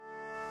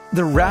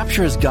The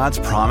rapture is God's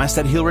promise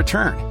that He'll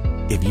return.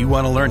 If you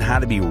want to learn how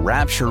to be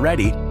rapture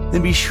ready,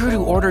 then be sure to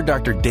order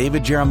Dr.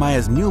 David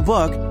Jeremiah's new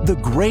book, The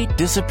Great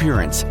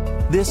Disappearance.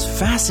 This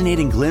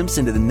fascinating glimpse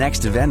into the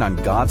next event on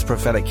God's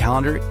prophetic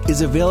calendar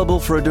is available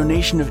for a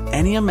donation of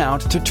any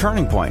amount to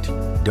Turning Point.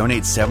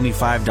 Donate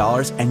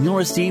 $75 and you'll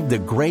receive The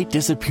Great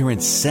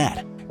Disappearance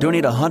set.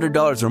 Donate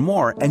 $100 or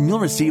more and you'll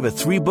receive a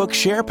 3-book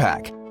share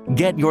pack.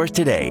 Get yours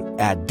today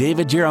at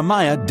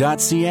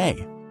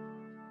davidjeremiah.ca.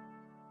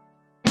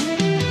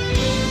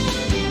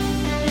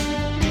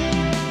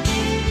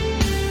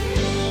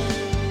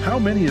 How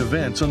many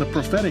events on the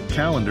prophetic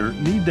calendar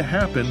need to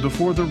happen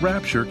before the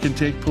rapture can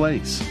take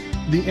place?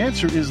 The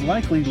answer is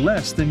likely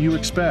less than you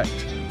expect.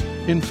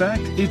 In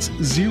fact, it's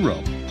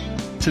 0.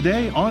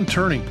 Today on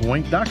Turning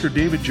Point, Dr.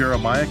 David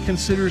Jeremiah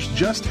considers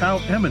just how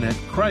imminent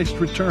Christ's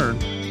return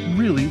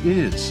really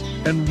is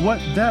and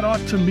what that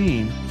ought to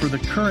mean for the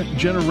current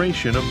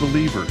generation of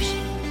believers.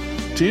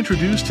 To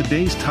introduce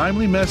today's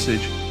timely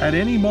message at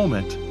any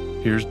moment,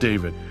 here's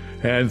David.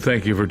 And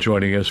thank you for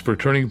joining us. For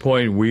Turning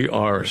Point, we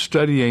are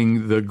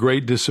studying The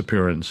Great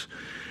Disappearance.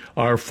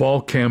 Our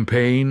fall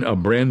campaign, a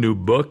brand new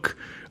book,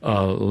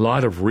 a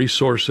lot of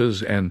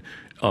resources, and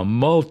a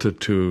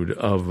multitude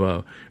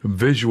of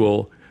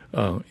visual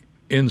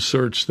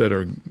inserts that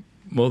are,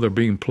 they're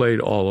being played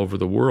all over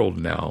the world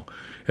now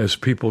as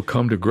people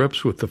come to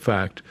grips with the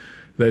fact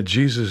that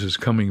Jesus is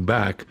coming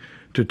back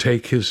to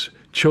take His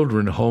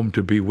children home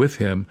to be with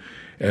Him,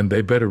 and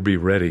they better be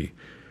ready.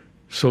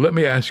 So let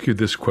me ask you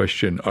this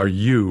question. Are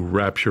you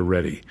rapture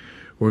ready?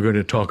 We're going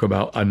to talk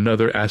about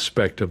another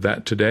aspect of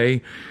that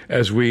today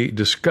as we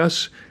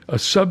discuss a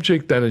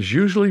subject that is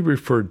usually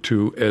referred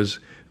to as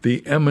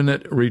the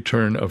imminent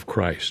return of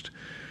Christ.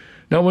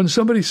 Now, when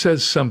somebody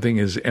says something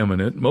is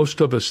imminent,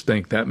 most of us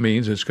think that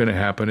means it's going to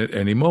happen at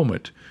any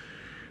moment.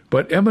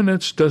 But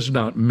imminence does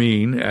not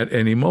mean at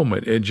any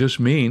moment. It just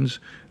means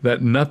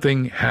that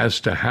nothing has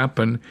to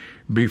happen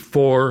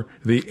before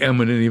the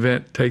imminent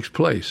event takes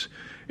place.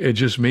 It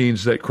just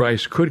means that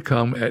Christ could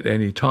come at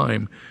any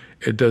time.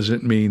 It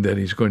doesn't mean that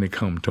He's going to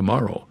come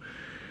tomorrow.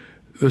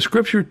 The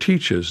Scripture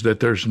teaches that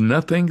there's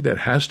nothing that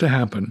has to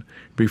happen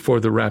before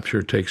the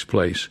rapture takes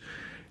place.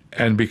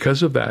 And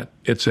because of that,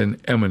 it's an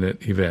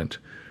imminent event.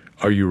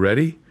 Are you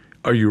ready?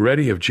 Are you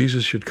ready if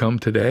Jesus should come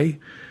today?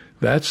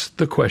 That's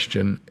the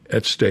question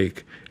at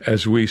stake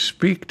as we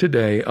speak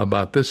today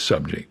about this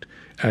subject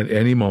at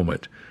any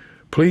moment.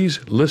 Please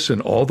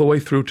listen all the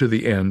way through to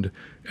the end,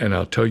 and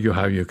I'll tell you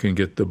how you can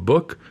get the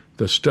book,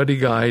 the study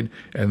guide,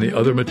 and the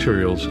other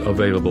materials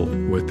available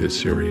with this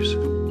series.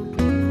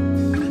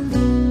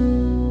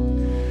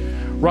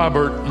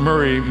 Robert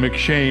Murray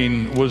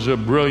M'Cheyne was a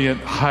brilliant,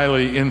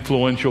 highly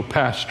influential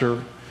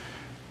pastor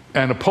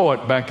and a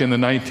poet back in the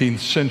 19th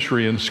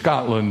century in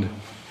Scotland.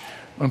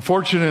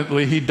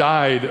 Unfortunately, he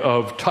died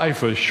of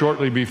typhus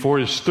shortly before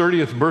his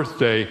 30th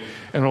birthday,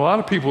 and a lot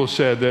of people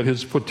said that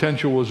his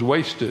potential was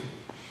wasted.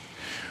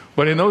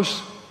 But in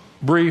those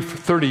brief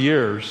 30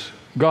 years,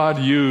 God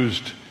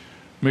used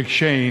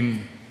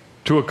M'Cheyne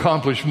to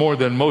accomplish more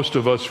than most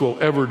of us will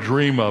ever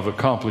dream of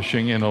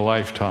accomplishing in a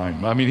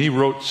lifetime. I mean, he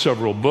wrote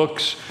several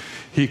books.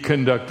 He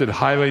conducted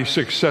highly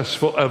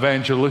successful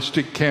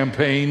evangelistic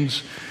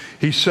campaigns.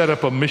 He set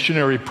up a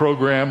missionary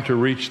program to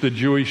reach the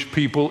Jewish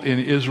people in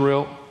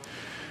Israel.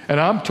 And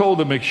I'm told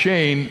that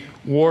M'Cheyne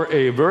wore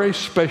a very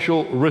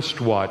special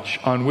wristwatch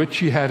on which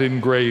he had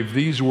engraved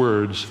these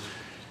words,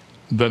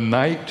 "The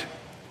night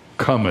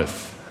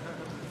cometh."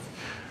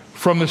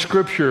 From the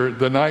Scripture,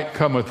 the night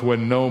cometh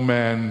when no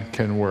man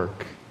can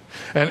work.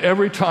 And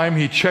every time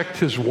he checked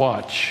his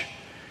watch,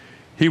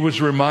 he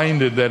was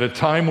reminded that a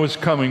time was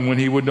coming when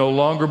he would no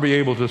longer be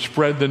able to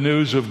spread the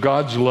news of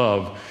God's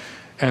love.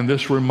 And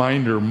this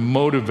reminder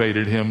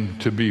motivated him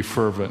to be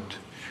fervent.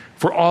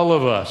 For all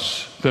of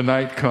us, the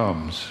night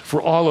comes.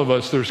 For all of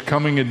us, there's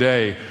coming a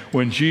day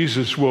when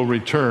Jesus will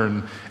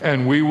return,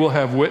 and we will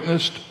have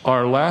witnessed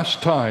our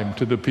last time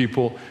to the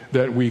people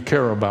that we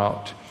care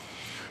about.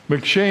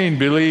 M'Cheyne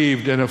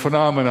believed in a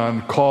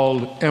phenomenon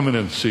called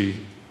imminency,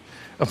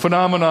 a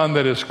phenomenon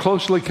that is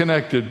closely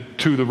connected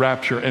to the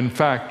rapture. In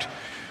fact,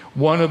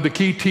 one of the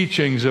key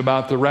teachings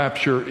about the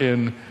rapture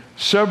in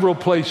several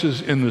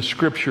places in the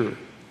Scripture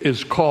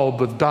is called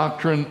the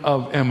doctrine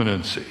of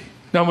imminency.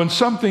 Now, when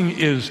something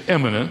is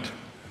imminent,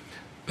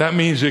 that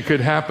means it could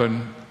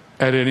happen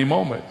at any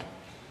moment.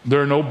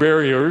 There are no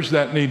barriers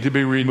that need to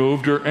be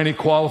removed or any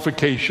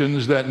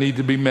qualifications that need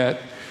to be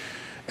met.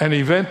 An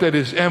event that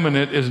is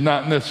imminent is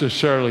not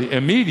necessarily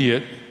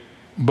immediate,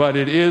 but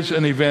it is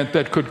an event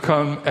that could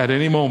come at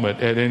any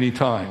moment, at any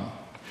time.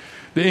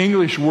 The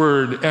English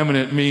word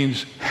imminent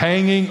means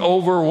hanging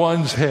over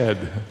one's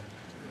head,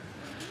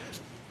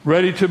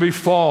 ready to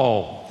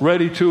befall,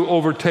 ready to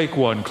overtake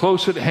one,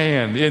 close at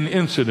hand in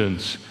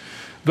incidents.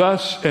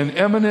 Thus, an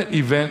imminent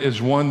event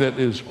is one that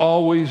is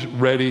always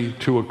ready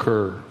to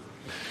occur.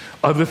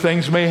 Other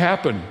things may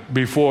happen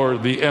before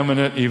the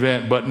imminent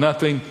event, but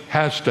nothing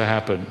has to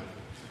happen.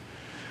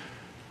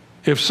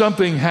 If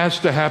something has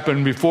to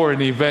happen before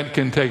an event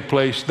can take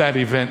place, that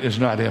event is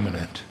not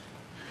imminent.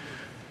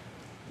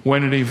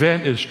 When an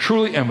event is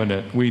truly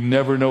imminent, we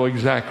never know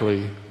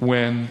exactly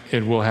when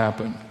it will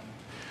happen.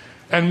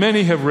 And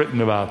many have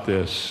written about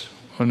this.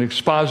 An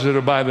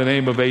expositor by the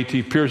name of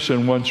A.T.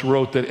 Pierson once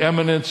wrote that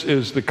imminence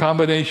is the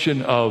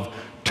combination of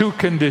two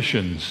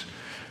conditions,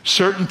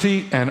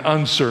 certainty and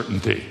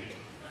uncertainty.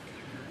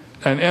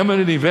 An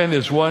imminent event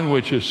is one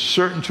which is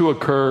certain to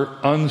occur,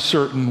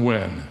 uncertain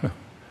when.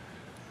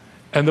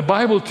 And the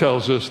Bible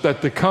tells us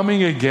that the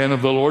coming again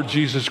of the Lord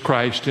Jesus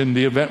Christ in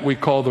the event we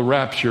call the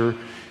rapture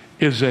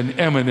is an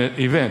imminent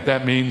event.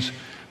 That means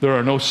there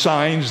are no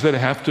signs that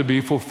have to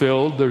be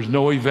fulfilled. There's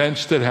no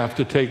events that have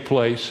to take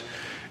place.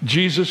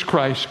 Jesus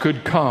Christ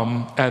could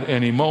come at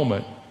any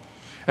moment.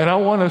 And I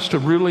want us to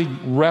really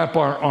wrap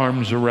our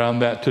arms around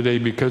that today,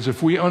 because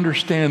if we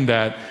understand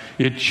that,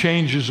 it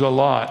changes a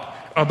lot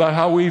about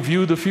how we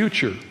view the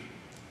future.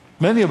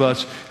 Many of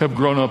us have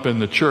grown up in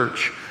the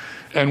church,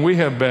 and we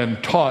have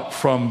been taught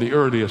from the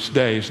earliest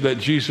days that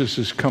Jesus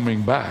is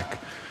coming back.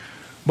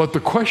 But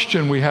the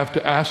question we have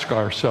to ask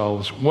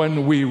ourselves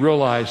when we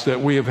realize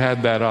that we have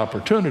had that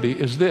opportunity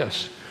is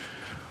this: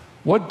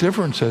 what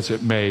difference has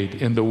it made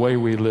in the way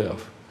we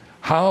live?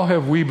 How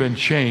have we been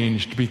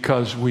changed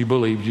because we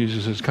believe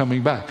Jesus is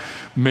coming back?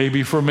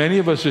 Maybe for many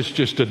of us, it's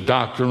just a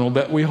doctrinal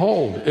that we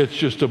hold. It's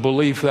just a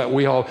belief that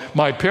we all,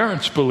 my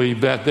parents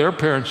believed that, their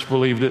parents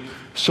believed it,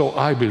 so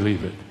I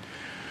believe it.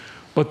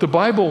 But the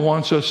Bible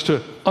wants us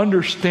to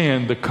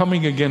understand the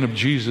coming again of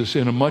Jesus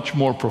in a much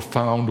more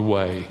profound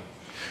way.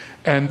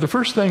 And the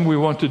first thing we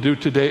want to do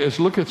today is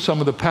look at some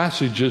of the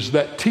passages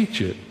that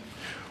teach it.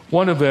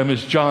 One of them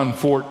is John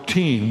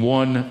 14,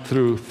 1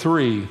 through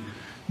 3.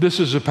 This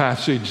is a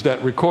passage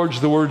that records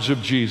the words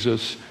of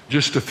Jesus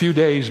just a few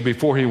days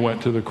before he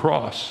went to the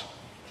cross.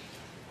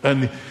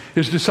 And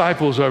his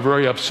disciples are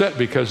very upset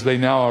because they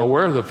now are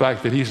aware of the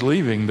fact that he's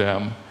leaving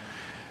them.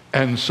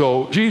 And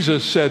so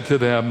Jesus said to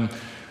them,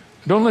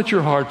 "Don't let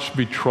your hearts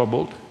be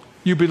troubled.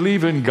 You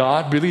believe in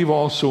God, believe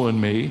also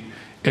in me.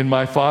 In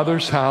my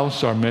Father's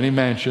house are many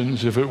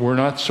mansions. If it were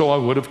not so, I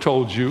would have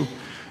told you."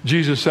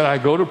 Jesus said, "I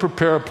go to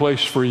prepare a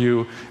place for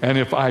you, and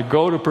if I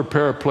go to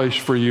prepare a place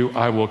for you,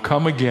 I will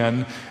come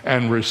again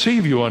and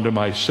receive you unto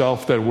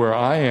myself, that where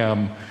I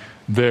am,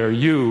 there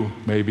you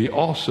may be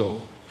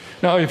also."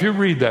 Now, if you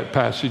read that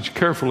passage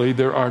carefully,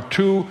 there are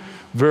two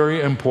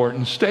very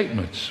important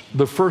statements.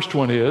 The first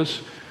one is,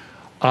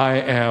 "I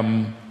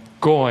am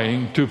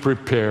going to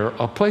prepare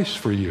a place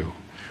for you."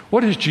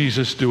 What is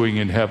Jesus doing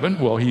in heaven?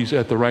 Well, he's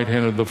at the right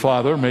hand of the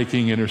Father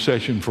making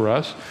intercession for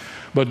us.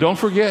 But don't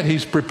forget,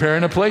 he's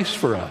preparing a place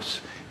for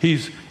us.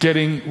 He's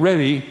getting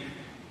ready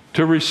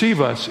to receive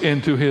us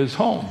into his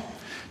home.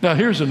 Now,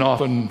 here's an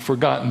often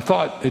forgotten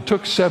thought. It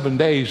took 7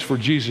 days for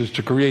Jesus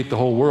to create the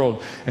whole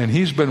world, and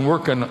he's been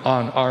working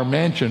on our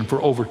mansion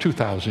for over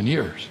 2,000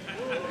 years.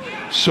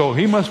 So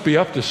he must be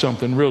up to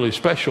something really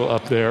special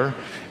up there,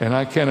 and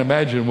I can't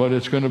imagine what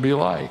it's going to be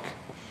like.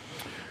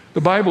 The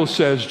Bible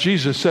says,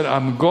 Jesus said,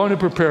 "I'm going to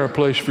prepare a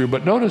place for you."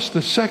 But notice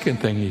the second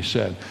thing he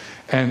said.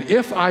 "And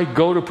if I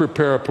go to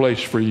prepare a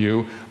place for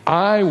you,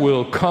 I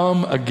will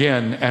come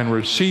again and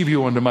receive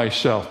you unto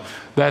myself."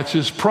 That's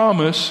his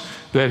promise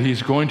that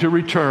he's going to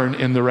return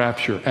in the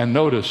rapture. And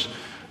notice,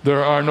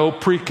 there are no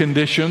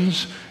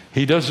preconditions.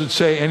 He doesn't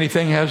say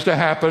anything has to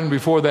happen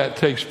before that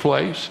takes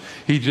place.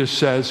 He just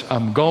says,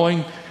 "I'm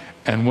going,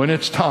 and when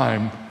it's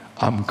time,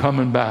 I'm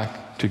coming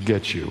back to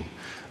get you."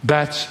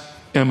 That's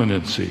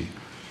imminency.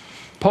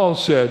 Paul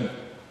said,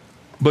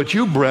 "But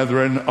you,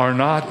 brethren, are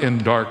not in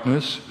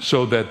darkness,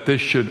 so that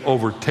this should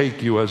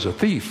overtake you as a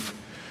thief.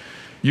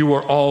 You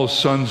are all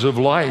sons of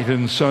light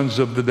and sons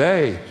of the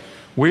day.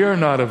 We are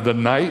not of the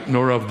night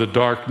nor of the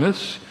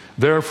darkness.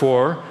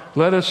 Therefore,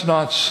 let us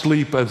not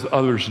sleep as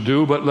others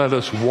do, but let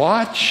us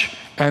watch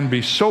and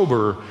be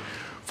sober.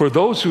 For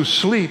those who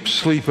sleep,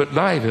 sleep at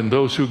night, and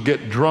those who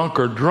get drunk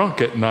are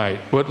drunk at night.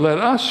 But let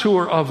us who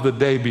are of the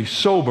day be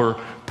sober,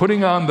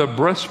 putting on the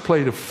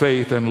breastplate of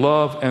faith and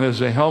love, and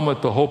as a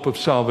helmet the hope of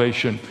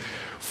salvation.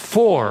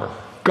 For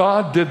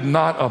God did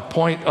not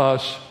appoint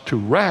us to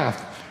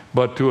wrath,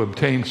 but to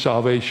obtain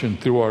salvation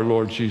through our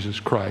Lord Jesus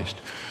Christ."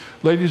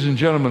 Ladies and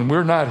gentlemen,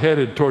 we're not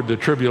headed toward the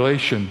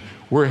tribulation.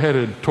 We're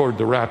headed toward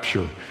the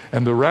rapture.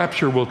 And the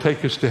rapture will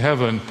take us to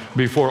heaven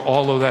before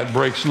all of that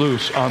breaks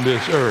loose on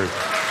this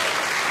earth.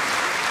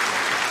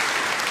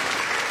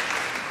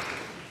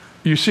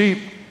 You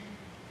see,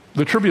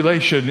 the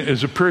tribulation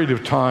is a period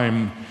of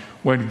time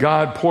when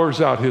God pours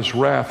out his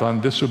wrath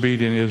on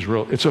disobedient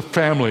Israel. It's a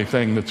family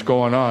thing that's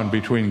going on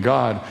between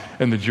God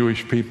and the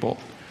Jewish people.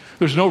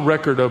 There's no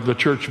record of the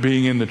church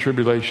being in the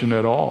tribulation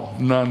at all,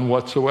 none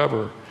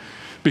whatsoever,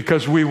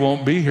 because we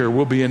won't be here.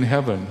 We'll be in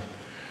heaven.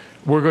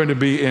 We're going to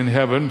be in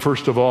heaven,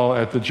 first of all,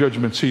 at the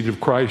judgment seat of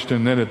Christ,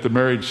 and then at the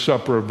marriage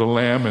supper of the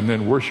Lamb, and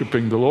then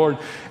worshiping the Lord.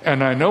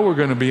 And I know we're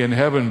going to be in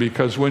heaven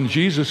because when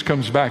Jesus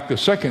comes back the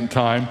second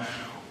time,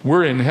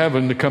 we're in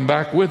heaven to come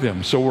back with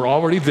him. So we're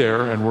already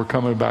there, and we're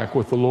coming back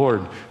with the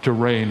Lord to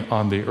reign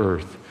on the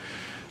earth.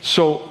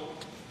 So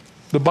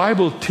the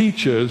Bible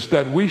teaches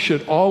that we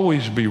should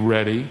always be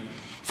ready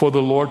for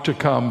the Lord to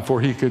come,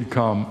 for he could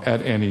come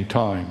at any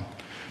time.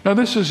 Now,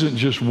 this isn't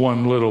just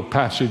one little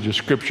passage of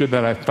Scripture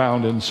that I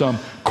found in some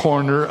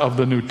corner of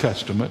the New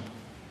Testament.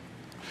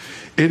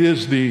 It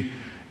is the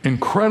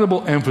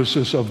incredible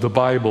emphasis of the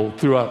Bible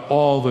throughout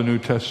all the New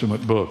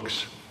Testament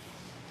books.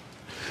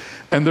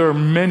 And there are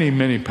many,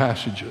 many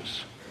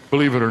passages.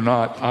 Believe it or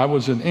not, I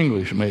was an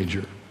English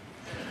major.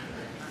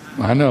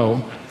 I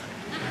know.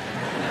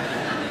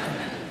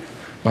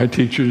 My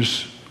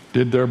teachers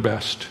did their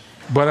best.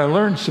 But I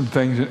learned some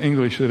things in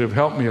English that have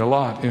helped me a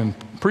lot in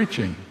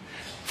preaching.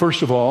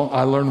 First of all,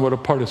 I learned what a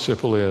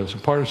participle is. A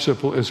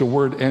participle is a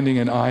word ending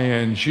in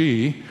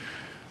ing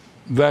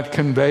that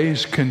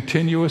conveys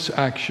continuous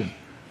action,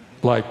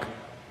 like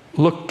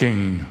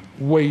looking,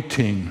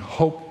 waiting,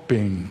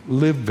 hoping,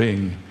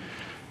 living,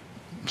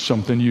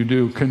 something you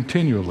do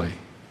continually.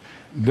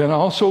 Then I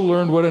also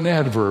learned what an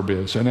adverb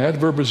is. An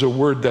adverb is a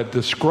word that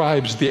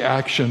describes the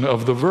action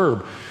of the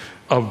verb.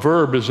 A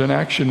verb is an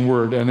action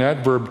word. An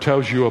adverb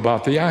tells you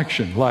about the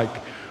action. Like,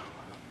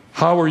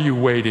 how are you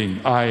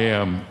waiting? I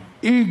am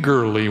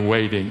eagerly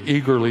waiting.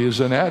 Eagerly is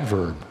an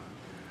adverb.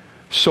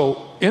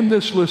 So in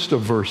this list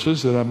of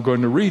verses that I'm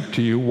going to read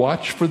to you,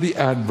 watch for the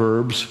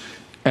adverbs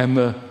and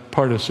the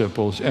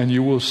participles, and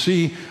you will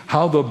see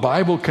how the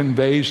Bible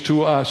conveys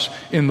to us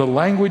in the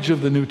language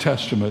of the New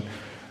Testament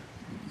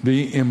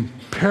the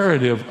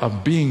imperative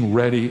of being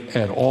ready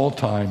at all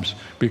times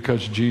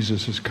because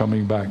Jesus is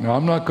coming back. Now,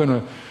 I'm not going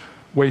to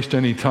waste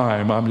any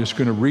time. I'm just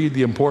going to read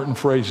the important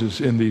phrases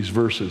in these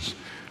verses.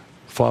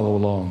 Follow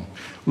along.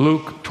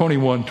 Luke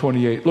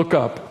 21:28. Look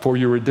up, for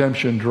your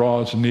redemption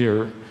draws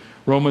near.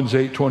 Romans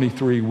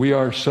 8:23. We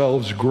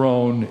ourselves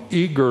groan,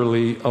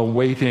 eagerly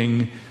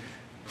awaiting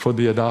for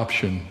the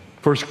adoption.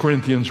 1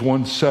 Corinthians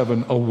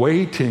 1:7.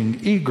 Awaiting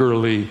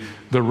eagerly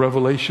the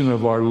revelation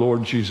of our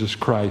Lord Jesus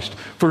Christ.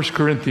 1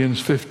 Corinthians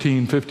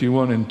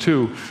 15:51 and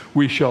 2.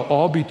 We shall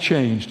all be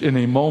changed in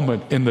a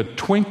moment, in the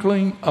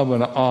twinkling of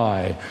an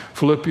eye.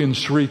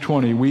 Philippians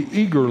 3:20. We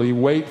eagerly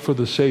wait for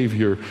the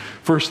Savior.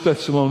 1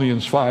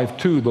 Thessalonians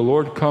 5:2. The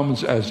Lord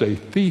comes as a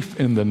thief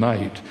in the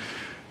night.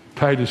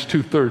 Titus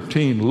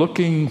 2:13.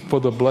 Looking for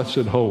the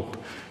blessed hope.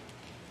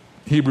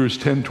 Hebrews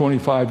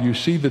 10:25. You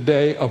see the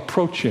day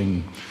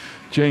approaching.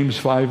 James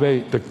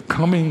 5:8. The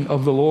coming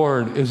of the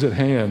Lord is at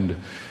hand.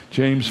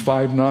 James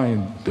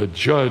 5:9, the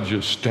judge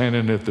is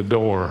standing at the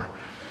door.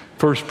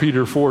 1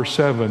 Peter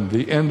 4:7,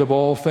 the end of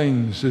all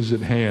things is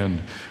at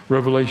hand.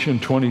 Revelation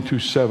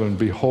 22:7,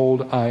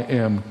 behold, I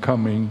am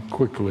coming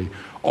quickly.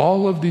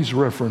 All of these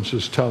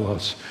references tell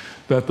us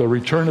that the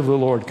return of the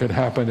Lord could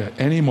happen at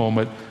any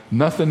moment.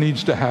 Nothing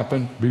needs to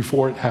happen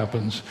before it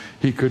happens.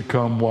 He could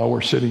come while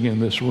we're sitting in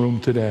this room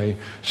today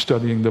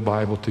studying the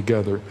Bible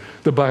together.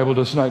 The Bible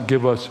does not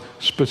give us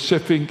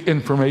specific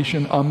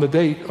information on the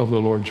date of the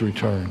Lord's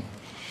return.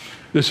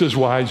 This is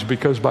wise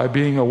because by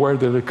being aware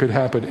that it could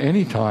happen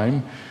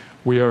anytime,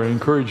 we are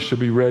encouraged to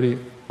be ready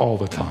all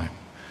the time.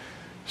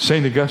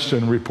 St.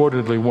 Augustine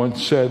reportedly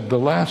once said, the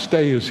last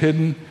day is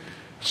hidden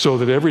so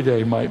that every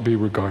day might be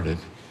regarded.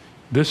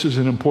 This is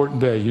an important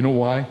day. You know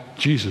why?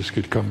 Jesus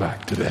could come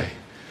back today.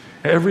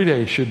 Every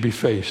day should be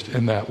faced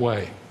in that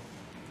way.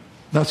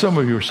 Now, some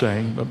of you are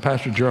saying, but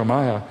Pastor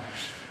Jeremiah,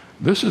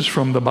 this is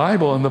from the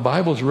Bible, and the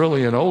Bible's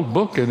really an old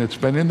book, and it's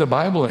been in the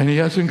Bible, and he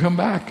hasn't come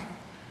back.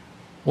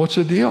 What's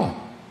the deal?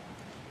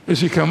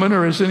 Is he coming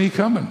or isn't he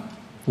coming?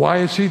 Why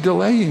is he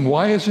delaying?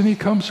 Why hasn't he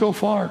come so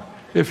far?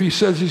 If he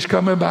says he's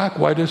coming back,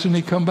 why doesn't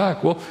he come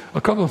back? Well, a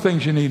couple of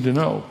things you need to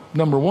know.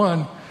 Number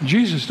one,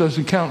 Jesus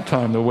doesn't count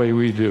time the way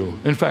we do.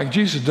 In fact,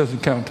 Jesus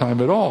doesn't count time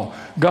at all.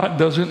 God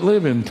doesn't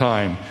live in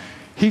time.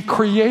 He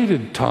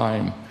created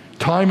time.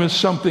 Time is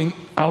something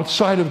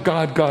outside of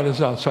God. God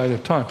is outside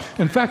of time.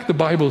 In fact, the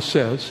Bible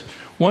says,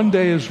 one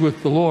day is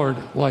with the Lord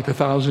like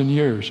 1,000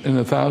 years, and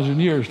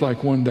 1,000 years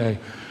like one day.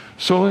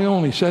 So he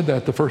only said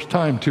that the first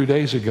time 2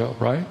 days ago,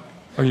 right?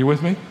 Are you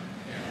with me?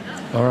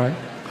 All right.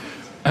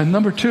 And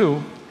number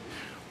two,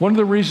 one of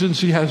the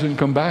reasons he hasn't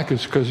come back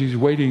is because he's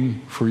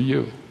waiting for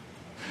you.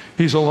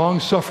 He's a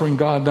long-suffering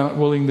God, not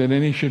willing that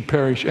any should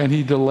perish, and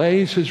he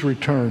delays his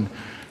return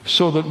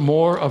so that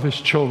more of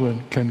his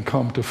children can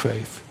come to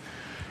faith.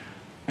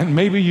 And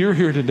maybe you're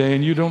here today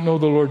and you don't know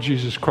the Lord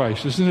Jesus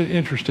Christ. Isn't it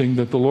interesting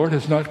that the Lord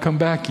has not come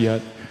back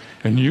yet,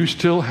 and you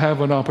still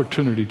have an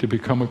opportunity to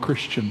become a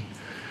Christian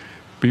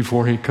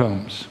before he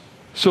comes?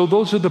 So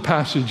those are the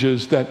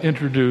passages that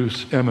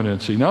introduce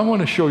imminency. Now I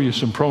want to show you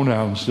some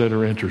pronouns that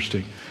are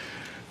interesting.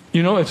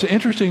 You know, it's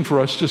interesting for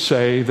us to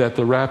say that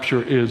the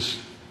rapture is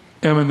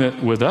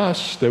imminent with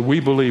us, that we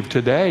believe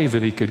today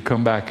that he could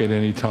come back at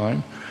any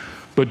time.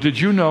 But did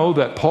you know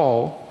that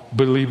Paul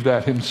believed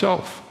that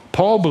himself?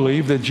 Paul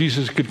believed that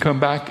Jesus could come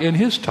back in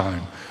his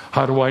time.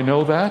 How do I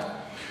know that?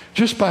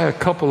 Just by a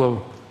couple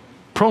of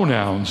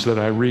pronouns that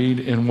I read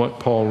in what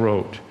Paul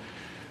wrote.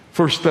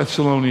 1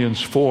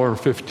 Thessalonians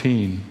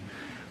 4:15.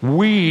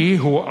 We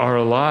who are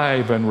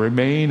alive and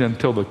remain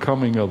until the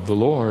coming of the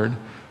Lord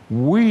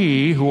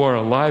We who are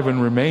alive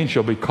and remain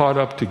shall be caught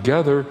up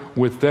together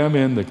with them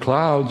in the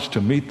clouds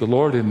to meet the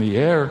Lord in the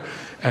air,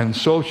 and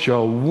so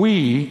shall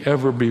we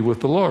ever be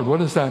with the Lord. What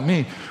does that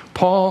mean?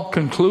 Paul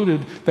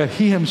concluded that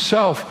he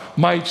himself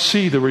might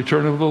see the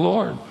return of the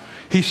Lord.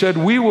 He said,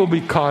 we will be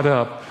caught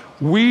up.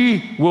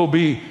 We will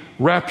be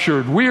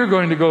raptured. We are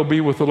going to go be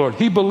with the Lord.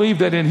 He believed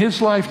that in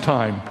his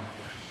lifetime,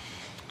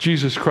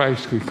 Jesus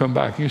Christ could come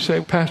back. And you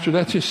say, Pastor,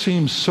 that just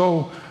seems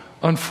so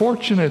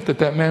unfortunate that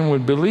that man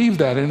would believe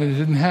that and it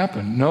didn't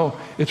happen. No,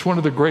 it's one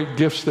of the great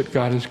gifts that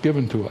God has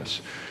given to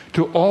us,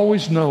 to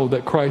always know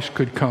that Christ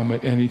could come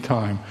at any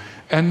time,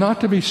 and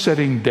not to be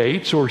setting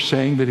dates or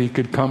saying that he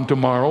could come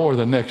tomorrow or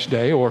the next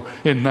day or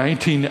in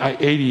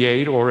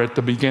 1988 or at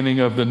the beginning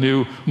of the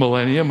new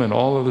millennium and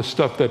all of the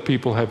stuff that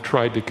people have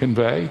tried to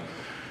convey.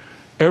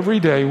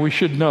 Every day we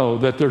should know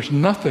that there's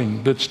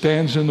nothing that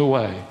stands in the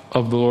way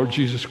of the Lord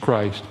Jesus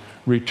Christ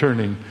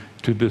returning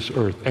to this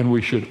earth, and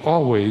we should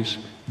always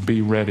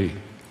be ready.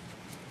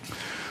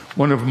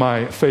 One of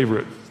my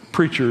favorite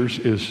preachers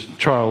is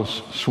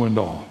Charles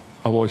Swindoll.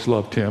 I've always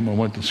loved him. I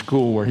went to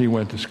school where he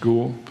went to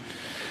school.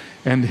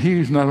 And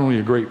he's not only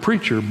a great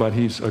preacher, but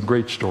he's a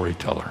great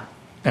storyteller.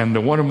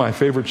 And one of my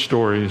favorite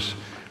stories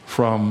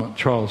from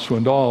Charles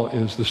Swindoll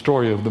is the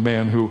story of the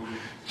man who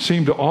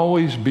seemed to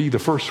always be the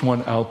first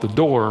one out the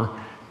door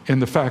in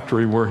the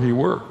factory where he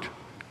worked.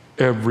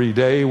 Every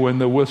day when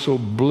the whistle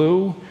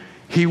blew,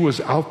 he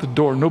was out the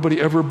door. Nobody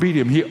ever beat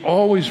him. He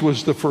always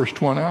was the first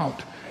one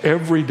out.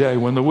 Every day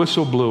when the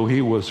whistle blew,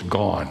 he was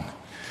gone.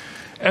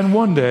 And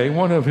one day,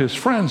 one of his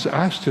friends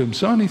asked him,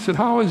 son, he said,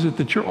 how is it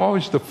that you're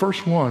always the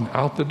first one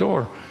out the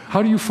door?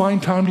 How do you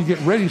find time to get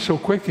ready so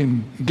quick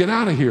and get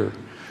out of here?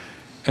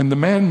 And the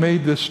man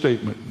made this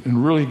statement, a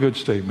really good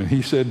statement.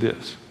 He said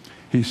this.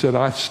 He said,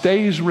 I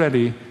stays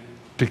ready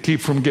to keep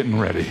from getting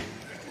ready.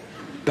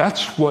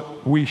 That's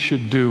what we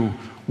should do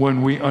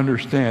when we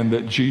understand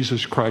that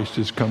Jesus Christ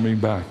is coming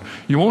back.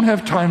 You won't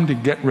have time to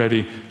get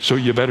ready, so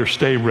you better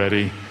stay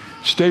ready.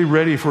 Stay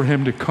ready for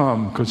him to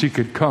come, because he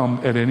could come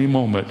at any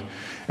moment.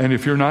 And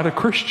if you're not a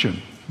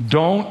Christian,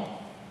 don't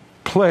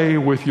play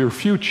with your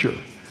future.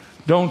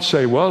 Don't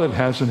say, well, it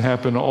hasn't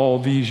happened all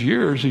these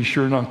years. He's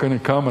sure not going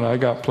to come, and I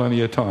got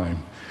plenty of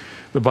time.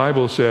 The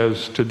Bible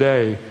says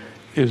today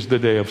is the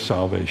day of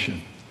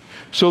salvation.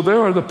 So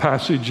there are the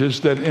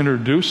passages that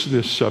introduce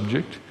this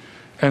subject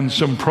and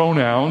some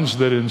pronouns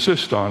that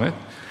insist on it.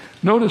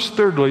 Notice,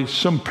 thirdly,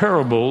 some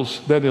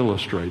parables that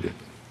illustrate it.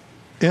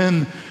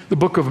 In the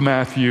book of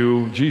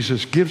Matthew,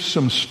 Jesus gives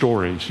some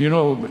stories. You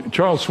know,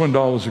 Charles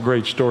Swindoll is a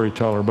great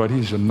storyteller, but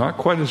he's not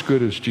quite as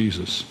good as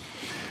Jesus.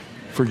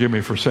 Forgive me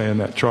for saying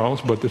that,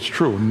 Charles, but it's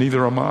true.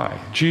 Neither am I.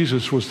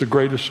 Jesus was the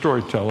greatest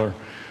storyteller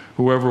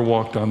who ever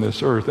walked on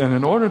this earth. And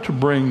in order to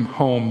bring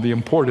home the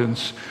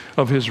importance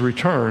of his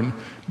return,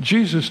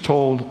 Jesus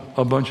told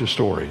a bunch of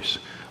stories.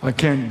 I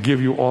can't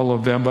give you all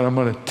of them, but I'm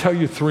going to tell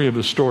you 3 of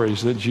the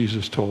stories that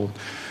Jesus told.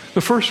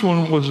 The first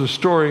one was a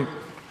story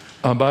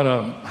about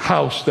a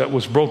house that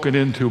was broken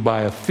into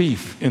by a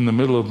thief in the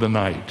middle of the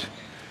night.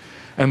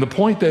 And the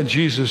point that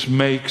Jesus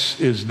makes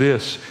is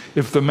this: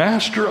 if the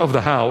master of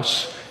the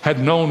house had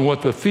known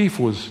what the thief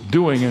was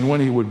doing and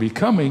when he would be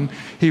coming,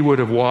 he would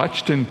have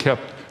watched and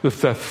kept the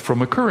theft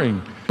from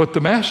occurring. But the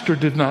master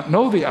did not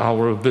know the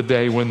hour of the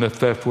day when the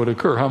theft would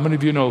occur. How many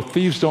of you know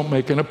thieves don't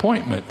make an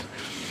appointment?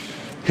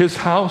 His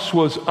house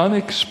was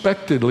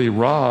unexpectedly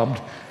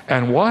robbed.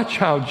 And watch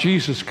how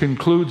Jesus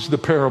concludes the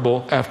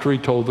parable after he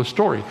told the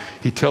story.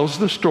 He tells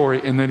the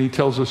story and then he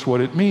tells us what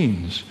it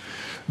means.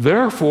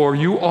 Therefore,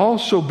 you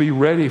also be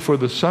ready, for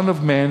the Son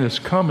of Man is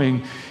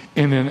coming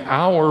in an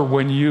hour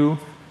when you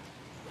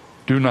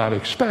do not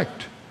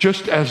expect.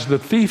 Just as the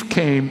thief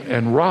came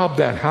and robbed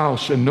that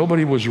house and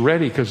nobody was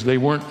ready because they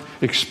weren't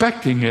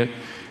expecting it,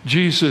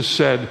 Jesus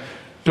said,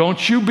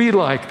 don't you be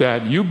like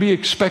that. You be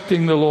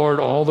expecting the Lord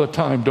all the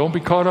time. Don't be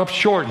caught up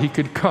short. He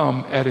could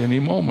come at any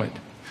moment.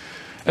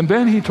 And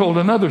then he told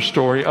another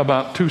story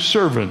about 2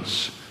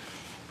 servants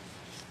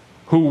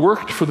who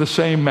worked for the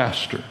same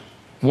master.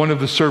 One of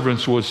the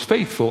servants was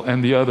faithful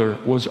and the other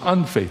was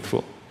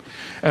unfaithful.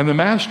 And the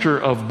master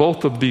of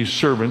both of these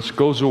servants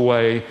goes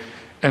away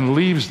and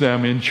leaves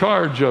them in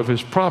charge of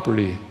his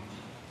property.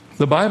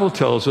 The Bible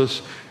tells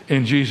us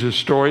in Jesus'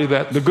 story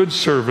that the good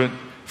servant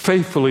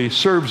faithfully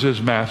serves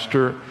his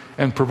master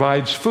and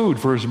provides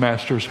food for his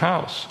master's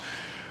house.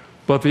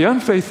 But the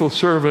unfaithful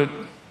servant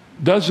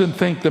doesn't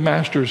think the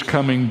master's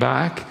coming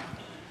back,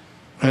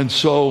 and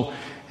so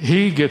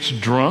he gets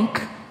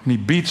drunk and he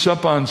beats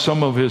up on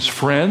some of his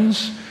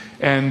friends,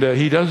 and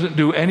he doesn't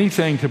do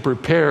anything to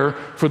prepare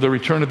for the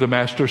return of the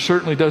master,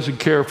 certainly doesn't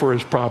care for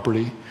his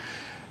property.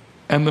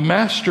 And the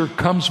master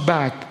comes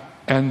back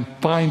and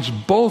finds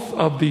both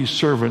of these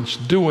servants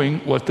doing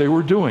what they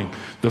were doing,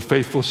 the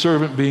faithful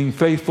servant being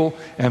faithful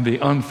and the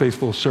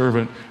unfaithful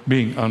servant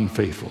being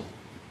unfaithful.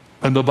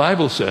 And the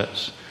Bible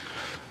says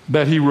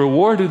that he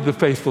rewarded the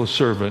faithful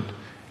servant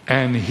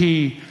and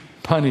he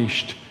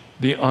punished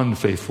the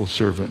unfaithful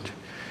servant.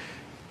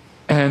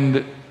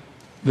 And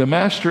the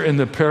master in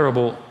the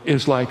parable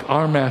is like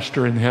our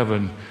master in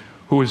heaven,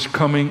 who is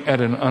coming at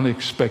an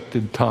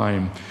unexpected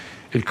time.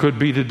 It could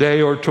be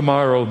today or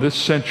tomorrow, this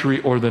century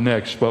or the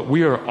next, but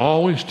we are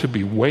always to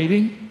be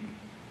waiting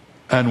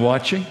and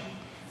watching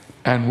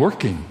and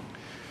working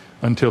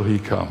until he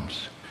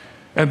comes.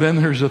 And then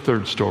there's a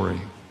third story.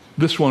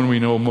 This one we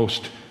know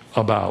most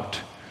about.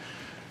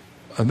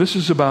 This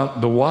is about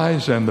the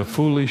wise and the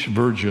foolish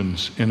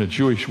virgins in a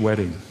Jewish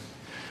wedding.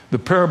 The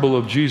parable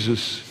of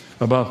Jesus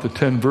about the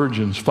 10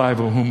 virgins, 5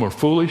 of whom were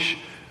foolish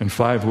and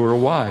 5 who were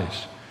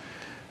wise.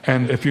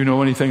 And if you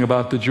know anything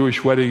about the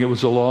Jewish wedding, it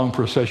was a long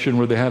procession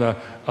where they had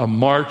a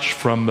march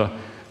from the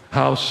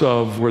house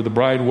of where the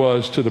bride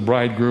was to the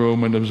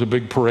bridegroom, and there was a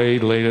big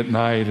parade late at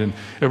night, and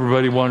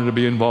everybody wanted to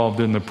be involved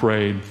in the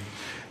parade.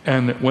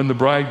 And when the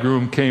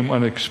bridegroom came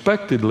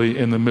unexpectedly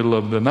in the middle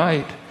of the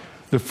night,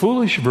 the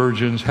foolish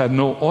virgins had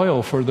no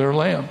oil for their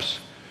lamps.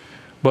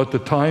 But the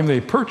time they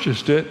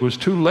purchased it was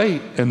too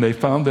late, and they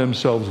found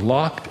themselves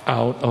locked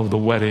out of the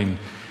wedding.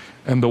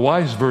 And the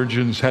wise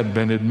virgins had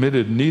been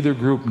admitted. Neither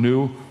group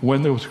knew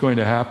when it was going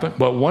to happen,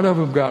 but one of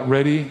them got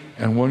ready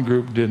and one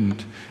group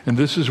didn't. And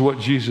this is what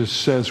Jesus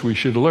says we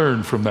should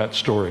learn from that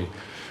story.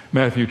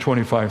 Matthew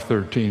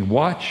 25:13.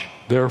 Watch,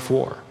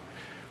 therefore,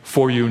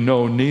 for you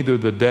know neither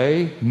the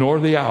day nor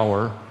the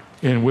hour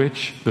in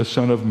which the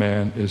Son of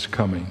Man is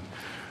coming.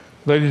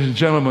 Ladies and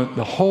gentlemen,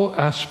 the whole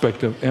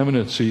aspect of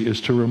eminency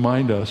is to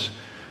remind us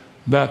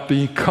that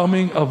the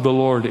coming of the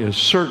Lord is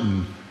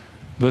certain.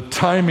 The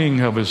timing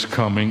of his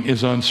coming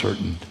is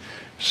uncertain.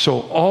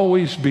 So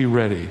always be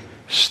ready.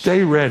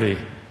 Stay ready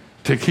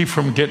to keep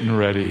from getting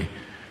ready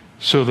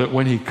so that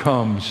when he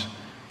comes,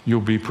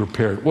 you'll be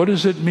prepared. What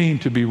does it mean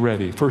to be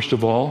ready? First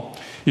of all,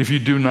 if you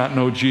do not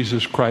know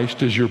Jesus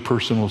Christ as your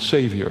personal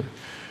Savior,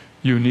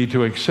 you need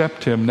to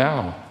accept him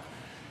now.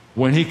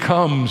 When he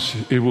comes,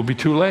 it will be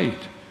too late.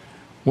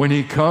 When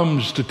he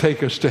comes to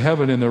take us to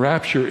heaven in the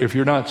rapture, if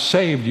you're not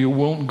saved, you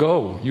won't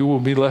go. You will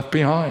be left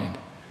behind.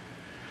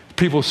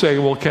 People say,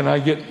 well, can I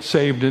get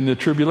saved in the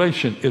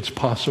tribulation? It's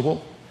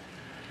possible.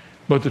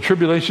 But the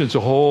tribulation is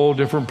a whole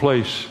different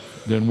place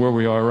than where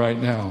we are right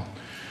now.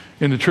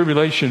 In the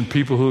tribulation,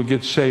 people who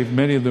get saved,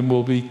 many of them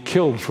will be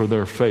killed for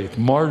their faith,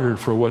 martyred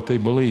for what they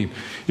believe.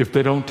 If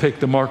they don't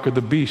take the mark of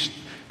the beast,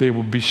 they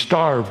will be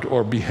starved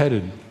or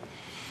beheaded.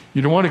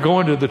 You don't want to go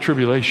into the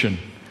tribulation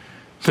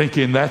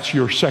thinking that's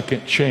your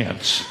second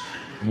chance.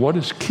 What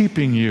is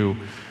keeping you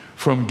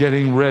from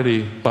getting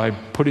ready by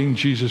putting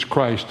Jesus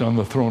Christ on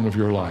the throne of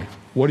your life?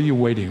 What are you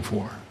waiting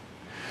for?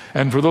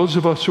 And for those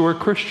of us who are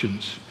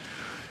Christians,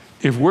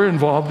 if we're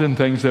involved in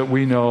things that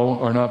we know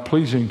are not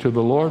pleasing to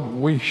the Lord,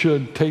 we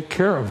should take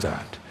care of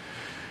that.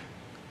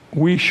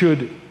 We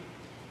should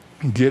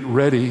get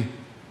ready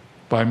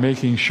by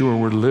making sure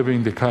we're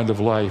living the kind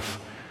of life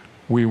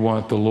we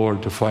want the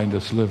Lord to find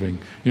us living.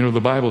 You know,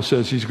 the Bible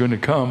says he's going to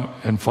come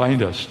and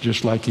find us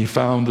just like he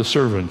found the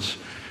servants.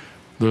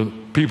 The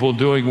people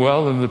doing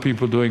well and the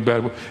people doing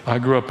bad. I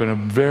grew up in a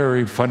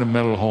very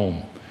fundamental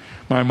home.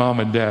 My mom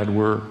and dad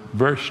were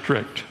very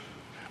strict.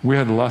 We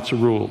had lots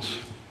of rules.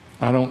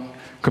 I don't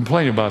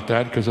complain about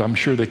that because I'm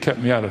sure they kept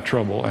me out of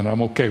trouble, and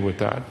I'm okay with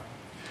that.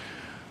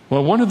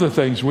 Well, one of the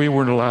things we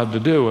weren't allowed to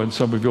do, and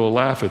some of you will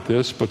laugh at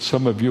this, but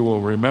some of you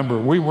will remember,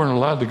 we weren't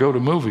allowed to go to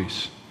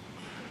movies.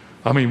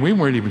 I mean, we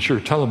weren't even sure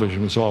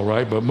television was all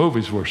right, but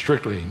movies were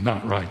strictly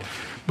not right.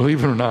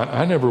 Believe it or not,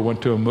 I never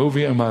went to a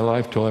movie in my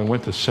life till I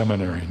went to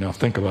seminary. Now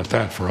think about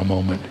that for a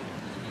moment.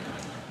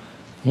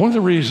 One of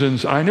the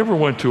reasons I never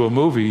went to a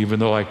movie, even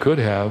though I could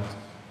have,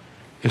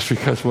 is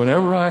because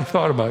whenever I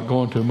thought about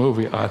going to a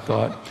movie, I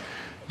thought,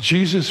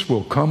 Jesus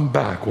will come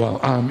back while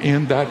I'm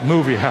in that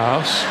movie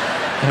house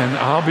and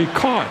I'll be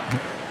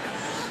caught.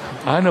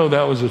 I know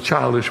that was a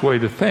childish way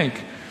to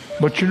think,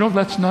 but you know,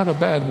 that's not a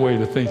bad way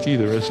to think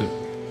either, is it?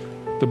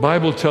 The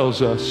Bible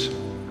tells us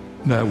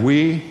that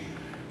we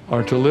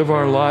are to live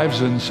our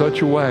lives in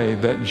such a way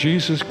that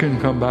Jesus can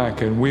come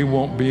back and we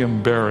won't be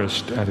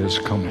embarrassed at his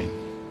coming.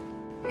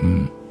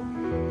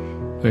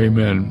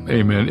 Amen.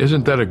 Amen.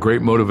 Isn't that a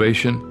great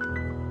motivation?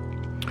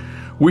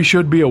 We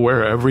should be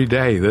aware every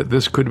day that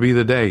this could be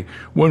the day.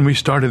 When we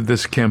started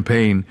this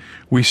campaign,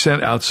 we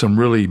sent out some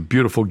really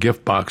beautiful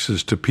gift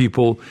boxes to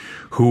people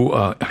who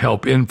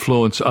help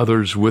influence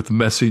others with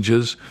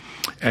messages.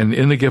 And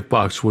in the gift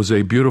box was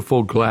a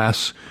beautiful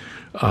glass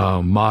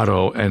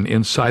motto. And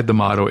inside the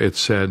motto, it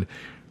said,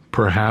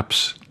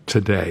 perhaps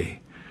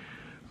today.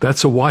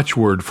 That's a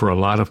watchword for a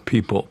lot of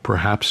people,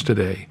 perhaps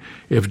today.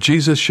 If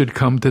Jesus should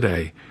come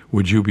today,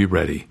 would you be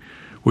ready?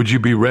 Would you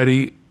be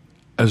ready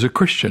as a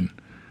Christian?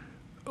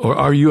 Or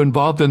are you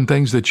involved in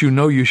things that you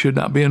know you should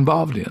not be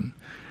involved in?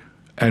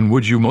 And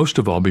would you most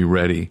of all be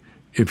ready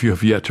if you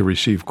have yet to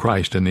receive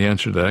Christ? And the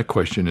answer to that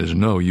question is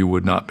no, you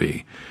would not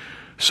be.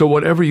 So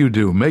whatever you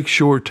do, make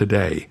sure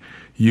today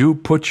you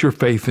put your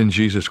faith in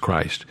Jesus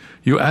Christ.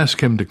 You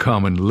ask him to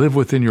come and live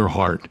within your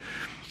heart.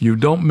 You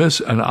don't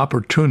miss an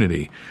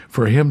opportunity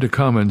for him to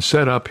come and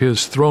set up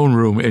his throne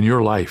room in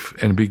your life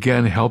and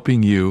begin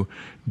helping you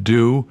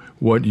do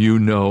what you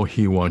know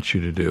he wants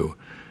you to do.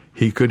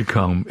 He could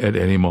come at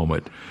any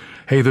moment.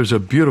 Hey, there's a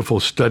beautiful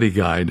study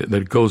guide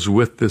that goes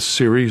with this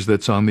series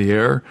that's on the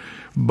air,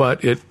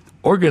 but it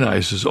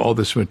organizes all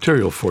this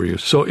material for you.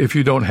 So if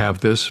you don't have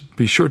this,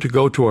 be sure to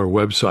go to our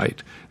website.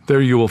 There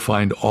you will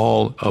find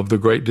all of the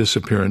Great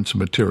Disappearance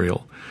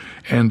material.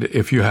 And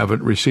if you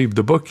haven't received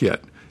the book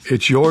yet,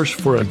 it's yours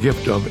for a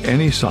gift of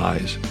any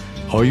size.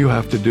 All you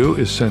have to do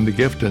is send a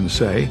gift and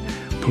say,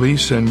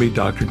 please send me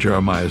Dr.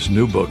 Jeremiah's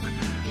new book,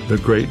 The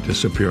Great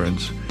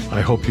Disappearance.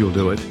 I hope you'll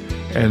do it.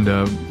 And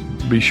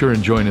be sure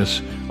and join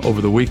us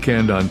over the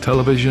weekend on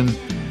television.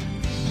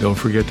 Don't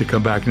forget to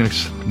come back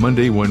next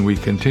Monday when we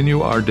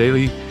continue our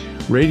daily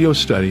radio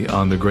study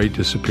on The Great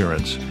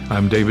Disappearance.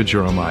 I'm David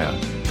Jeremiah.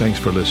 Thanks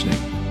for listening.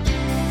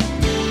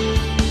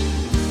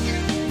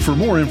 For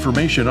more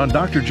information on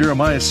Dr.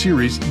 Jeremiah's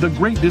series, The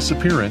Great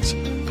Disappearance,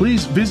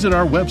 please visit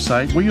our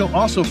website where you'll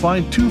also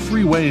find 2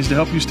 free ways to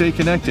help you stay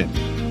connected: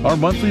 our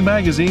monthly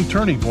magazine,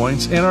 Turning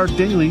Points, and our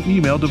daily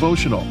email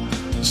devotional.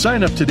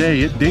 Sign up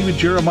today at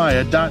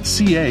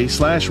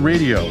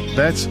davidjeremiah.ca/radio.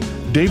 That's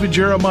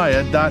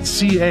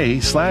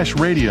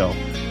davidjeremiah.ca/radio.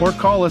 Or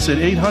call us at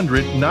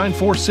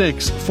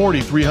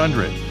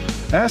 800-946-4300.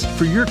 Ask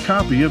for your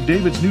copy of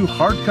David's new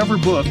hardcover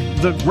book,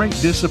 The Great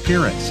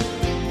Disappearance.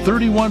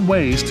 31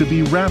 Ways to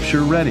be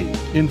Rapture Ready.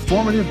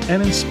 Informative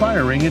and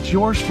inspiring, it's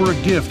yours for a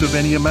gift of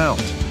any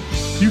amount.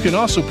 You can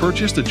also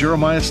purchase the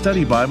Jeremiah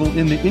Study Bible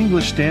in the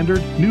English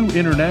Standard, New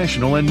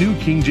International, and New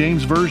King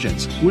James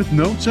versions, with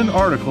notes and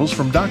articles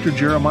from Dr.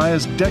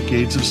 Jeremiah's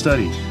decades of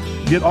study.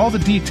 Get all the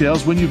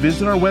details when you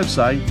visit our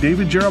website,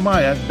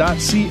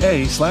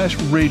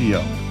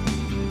 davidjeremiah.ca/radio.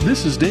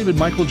 This is David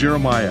Michael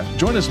Jeremiah.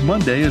 Join us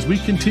Monday as we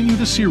continue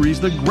the series,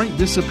 The Great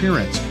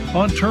Disappearance,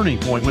 on Turning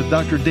Point with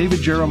Dr.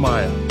 David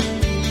Jeremiah.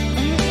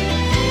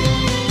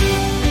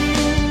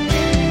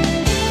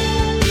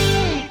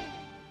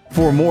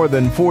 For more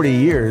than 40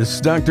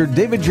 years, Dr.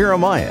 David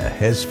Jeremiah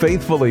has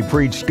faithfully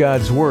preached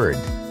God's Word.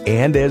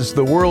 And as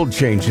the world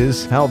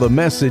changes, how the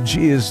message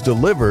is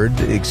delivered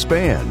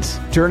expands.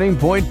 Turning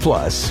Point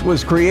Plus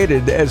was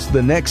created as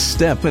the next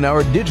step in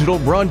our digital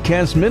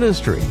broadcast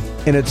ministry.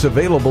 And it's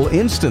available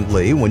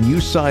instantly when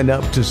you sign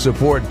up to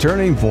support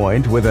Turning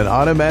Point with an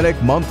automatic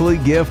monthly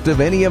gift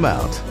of any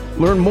amount.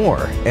 Learn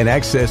more and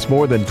access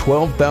more than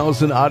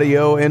 12,000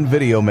 audio and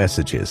video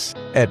messages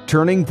at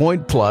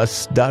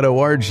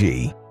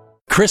turningpointplus.org.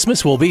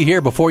 Christmas will be here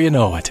before you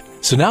know it.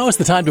 So now is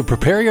the time to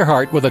prepare your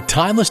heart with a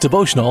timeless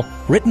devotional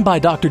written by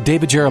Dr.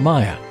 David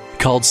Jeremiah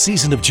called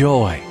Season of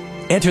Joy.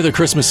 Enter the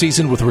Christmas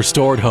season with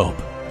restored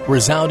hope,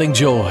 resounding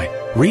joy,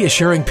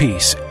 reassuring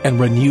peace, and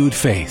renewed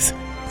faith.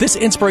 This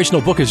inspirational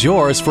book is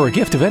yours for a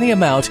gift of any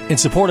amount in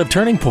support of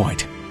Turning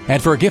Point.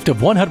 And for a gift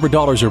of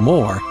 $100 or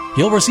more,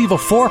 you'll receive a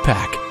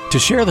 4-pack to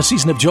share the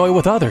Season of Joy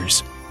with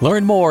others.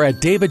 Learn more at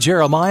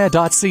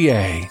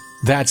davidjeremiah.ca.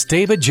 That's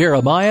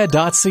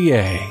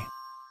davidjeremiah.ca.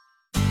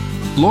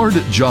 Lord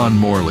John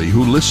Morley,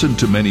 who listened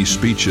to many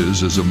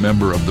speeches as a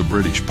member of the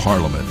British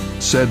Parliament,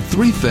 said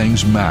 3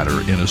 things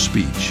matter in a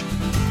speech: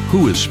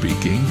 who is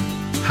speaking,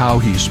 how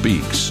he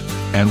speaks,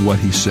 and what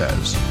he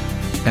says.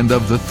 And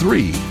of the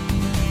 3,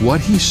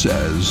 what he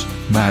says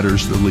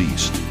matters the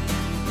least.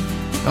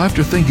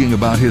 After thinking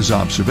about his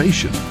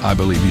observation, I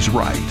believe he's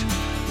right.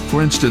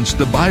 For instance,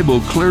 the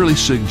Bible clearly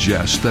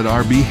suggests that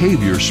our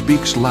behavior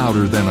speaks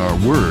louder than our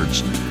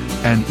words.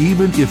 And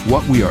even if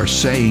what we are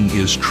saying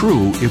is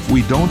true, if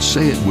we don't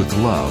say it with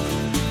love,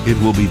 it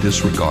will be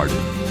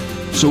disregarded.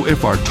 So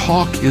if our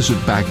talk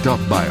isn't backed up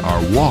by our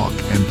walk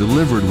and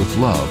delivered with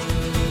love,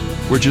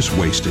 we're just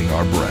wasting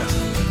our breath.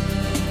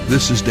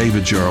 This is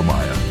David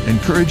Jeremiah,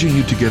 encouraging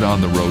you to get on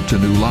the road to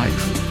new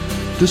life.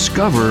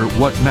 Discover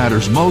what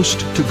matters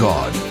most to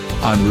God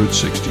on Route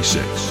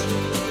 66.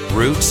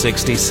 Route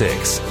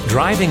 66,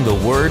 driving the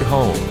word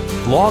home.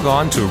 Log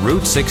on to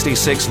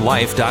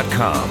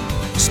Route66Life.com.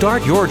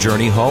 Start your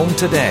journey home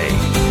today.